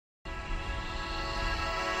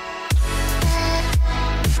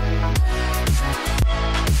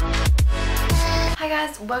Hi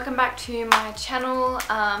guys, welcome back to my channel.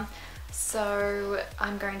 So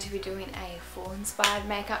I'm going to be doing a fall inspired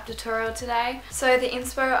makeup tutorial today. So the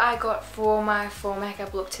inspo I got for my fall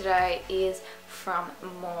makeup look today is from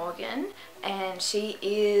Morgan, and she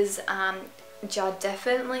is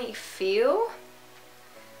Definitely Feel,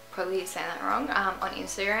 probably saying that wrong, on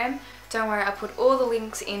Instagram. Don't worry, I put all the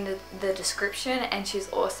links in the description, and she's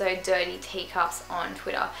also Dirty Teacups on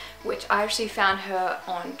Twitter, which I actually found her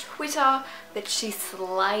on Twitter that she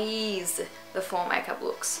slays the fall makeup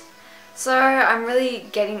looks. So I'm really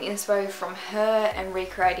getting inspo from her and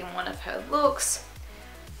recreating one of her looks,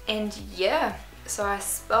 and yeah, so I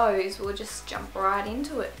suppose we'll just jump right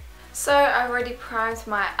into it. So I already primed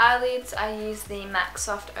my eyelids. I used the MAC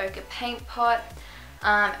Soft Ochre paint pot.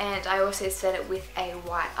 And I also set it with a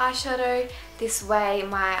white eyeshadow. This way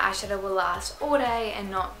my eyeshadow will last all day and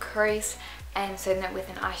not crease, and setting it with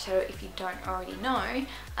an eyeshadow, if you don't already know,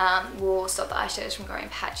 will stop the eyeshadows from going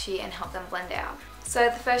patchy and help them blend out. So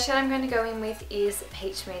the first shade I'm going to go in with is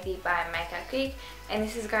Peach Smoothie by Geek, and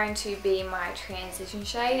this is going to be my transition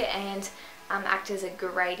shade and act as a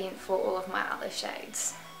gradient for all of my other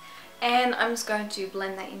shades. And I'm just going to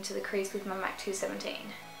blend that into the crease with my MAC 217.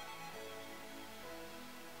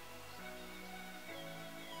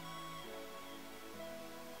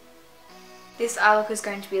 This eye look is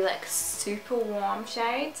going to be like super warm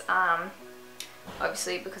shades,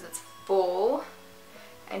 obviously because it's fall,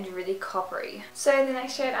 and really coppery. So the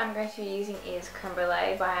next shade I'm going to be using is Crème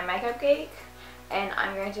Brule by Geek, and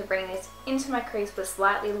I'm going to bring this into my crease but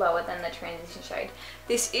slightly lower than the transition shade.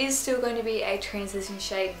 This is still going to be a transition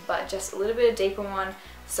shade but just a little bit deeper one,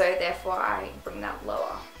 so therefore I bring that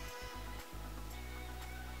lower.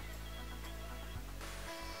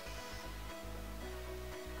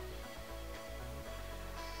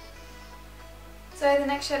 So the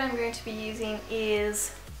next shade I'm going to be using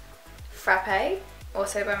is Frappe,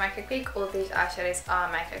 also by Geek. All of these eyeshadows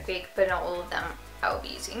are Geek, but not all of them I will be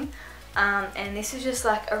using. And this is just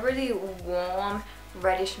like a really warm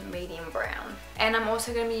reddish medium brown. And I'm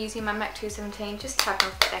also going to be using my MAC 217, just tapping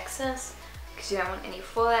off the excess because you don't want any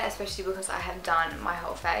fallout, especially because I have done my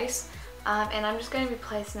whole face. And I'm just going to be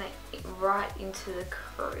placing it right into the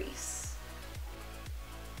crease.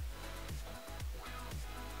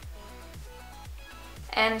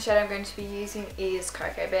 And the shade I'm going to be using is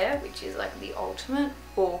Cocoa Bear, which is like the ultimate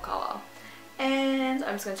fall colour. And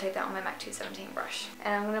I'm just going to take that on my MAC 217 brush.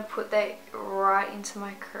 And I'm going to put that right into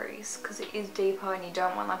my crease because it is deeper and you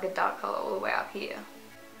don't want like a dark colour all the way up here.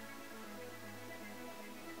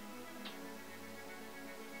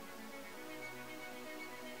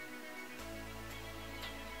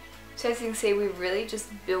 So as you can see, we've really just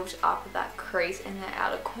built up that crease in the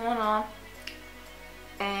outer corner.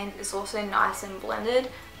 And it's also nice and blended.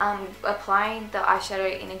 Applying the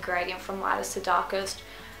eyeshadow in a gradient from lightest to darkest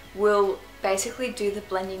will basically do the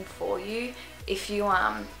blending for you. If you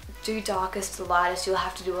do darkest to lightest, you'll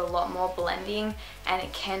have to do a lot more blending, and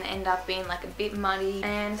it can end up being like a bit muddy.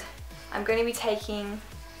 And I'm going to be taking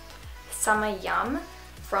Summer Yum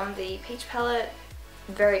from the Peach palette.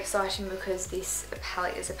 Very exciting because this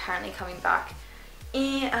palette is apparently coming back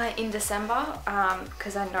in December,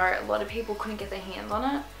 because I know a lot of people couldn't get their hands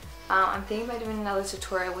on it. I'm thinking about doing another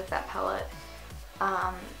tutorial with that palette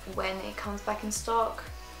when it comes back in stock.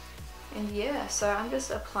 And yeah, so I'm just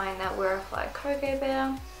applying that where I applied Cocoa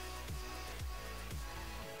Bear.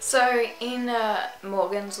 So in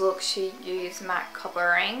Morgan's look, she used MAC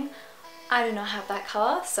Copper Ring. I do not have that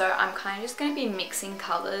colour, so I'm kind of just going to be mixing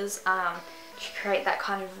colours to create that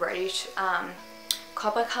kind of reddish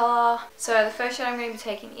copper colour. So the first shade I'm going to be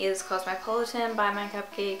taking is Cosmopolitan by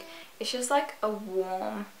Geek. It's just like a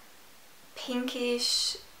warm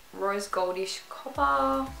pinkish rose goldish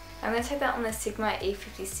copper. I'm going to take that on the Sigma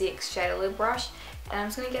E56 Shader Lip Brush, and I'm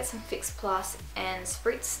just going to get some Fix Plus and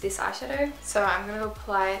spritz this eyeshadow. So I'm going to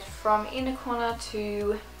apply it from inner corner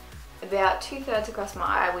to about 2/3 across my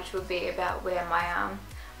eye, which would be about where my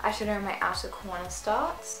eyeshadow in my outer corner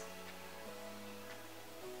starts.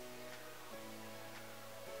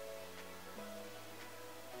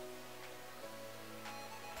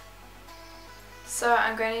 So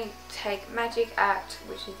I'm going to take Magic Act,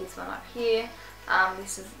 which is this one up here.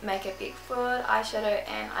 This is Makeup Geek Forward eyeshadow,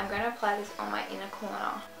 and I'm going to apply this on my inner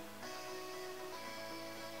corner.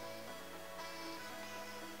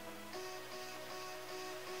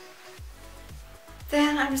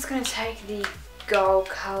 Then I'm just going to take the gold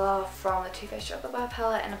colour from the Too Faced Chocolate Bar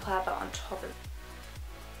palette and apply that on top of it.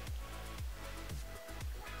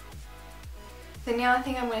 Then now I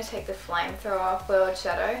think I'm going to take the Flamethrower Foiled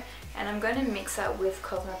Shadow, and I'm going to mix that with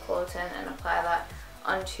Cosmopolitan and apply that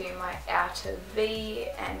onto my outer V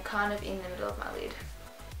and kind of in the middle of my lid.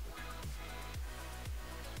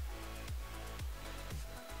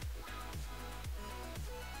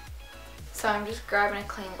 So I'm just grabbing a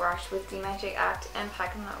clean brush with the Magic Act and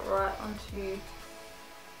packing that right onto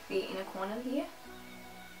the inner corner here.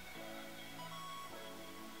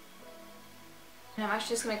 And I'm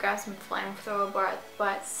actually just going to grab some flamethrower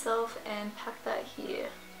by itself and pack that here.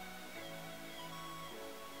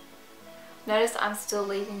 Notice I'm still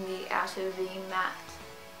leaving the outer V matte.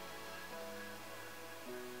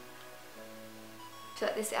 I feel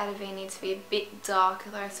like this outer V needs to be a bit darker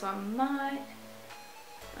though, so I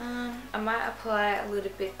might apply a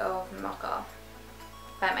little bit of Ochre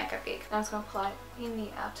by Makeup Geek. I'm just going to apply it in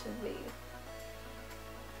the outer V.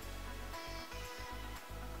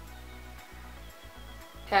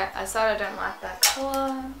 Okay, I decided I don't like that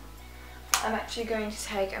colour. I'm actually going to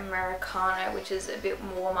take Americano, which is a bit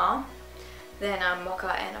warmer than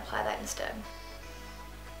Mocha, and apply that instead.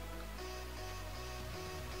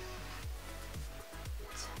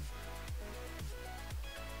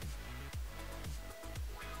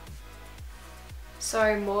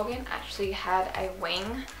 So Morgan actually had a wing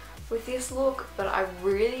with this look, but I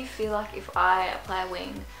really feel like if I apply a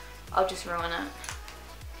wing, I'll just ruin it.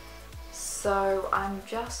 So I'm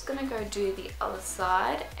just gonna go do the other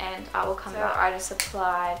side and I will come back. I just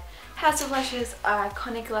applied House of Lashes,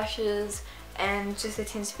 Iconic Lashes, and just a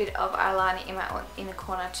teensy bit of eyeliner in my inner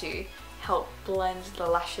corner to help blend the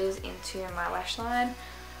lashes into my lash line.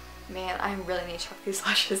 Man, I really need to chuck these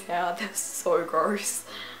lashes out, they're so gross.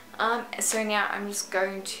 So now I'm just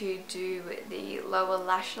going to do the lower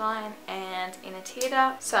lash line and inner tear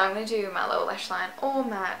duct. So I'm going to do my lower lash line all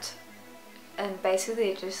matte, and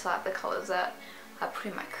basically just like the colours that I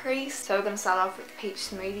put in my crease. So we're going to start off with Peach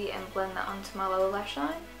Smoothie and blend that onto my lower lash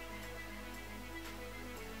line.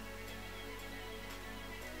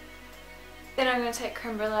 Then I'm going to take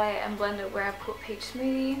Crème Brule and blend it where I put Peach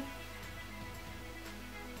Smoothie.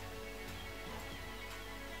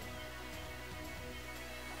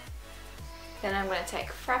 Then I'm going to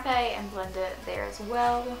take Frappe and blend it there as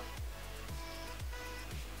well.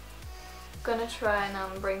 Gonna try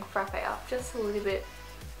and bring Frappe up just a little bit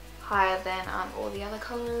higher than all the other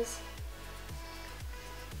colours.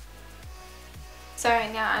 So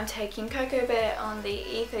now I'm taking Cocoa Bear on the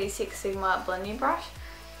E36 Sigma blending brush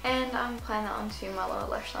and I'm applying that onto my lower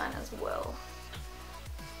lash line as well.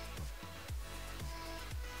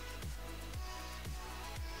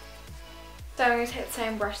 So I'm going to take the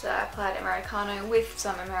same brush that I applied Americano with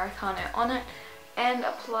some Americano on it and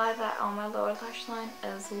apply that on my lower lash line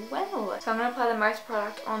as well. So I'm going to apply the most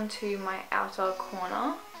product onto my outer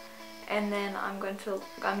corner, and then I'm going to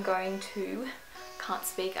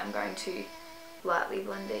lightly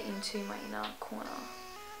blend it into my inner corner.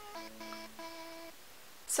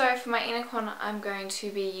 So for my inner corner I'm going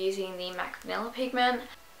to be using the MAC Vanilla pigment.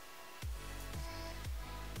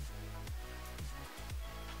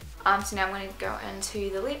 So now I'm going to go into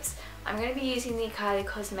the lips. I'm going to be using the Kylie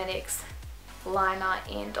Cosmetics liner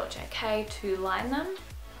in Dolce to line them.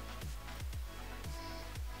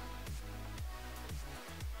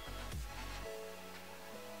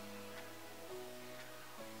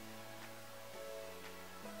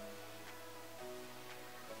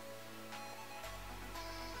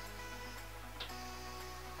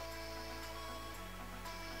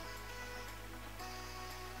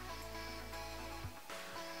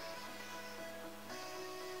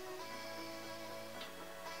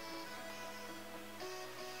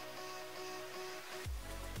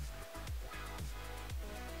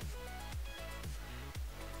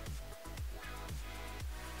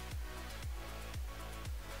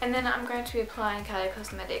 And then I'm going to be applying Kylie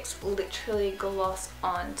Cosmetics Literally Gloss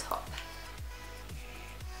on top.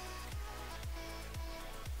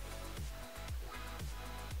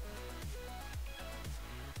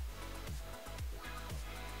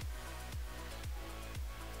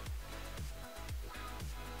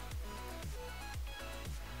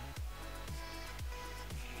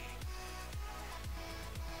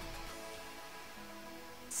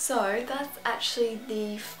 So that's actually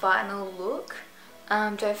the final look.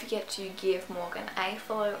 Don't forget to give Morgan a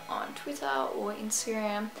follow on Twitter or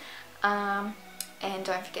Instagram, and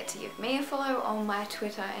don't forget to give me a follow on my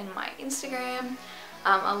Twitter and my Instagram.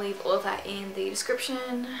 I'll leave all of that in the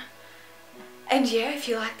description. And yeah, if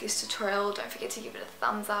you like this tutorial, don't forget to give it a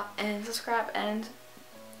thumbs up and subscribe, and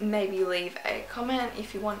maybe leave a comment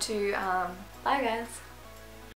if you want to. Bye guys!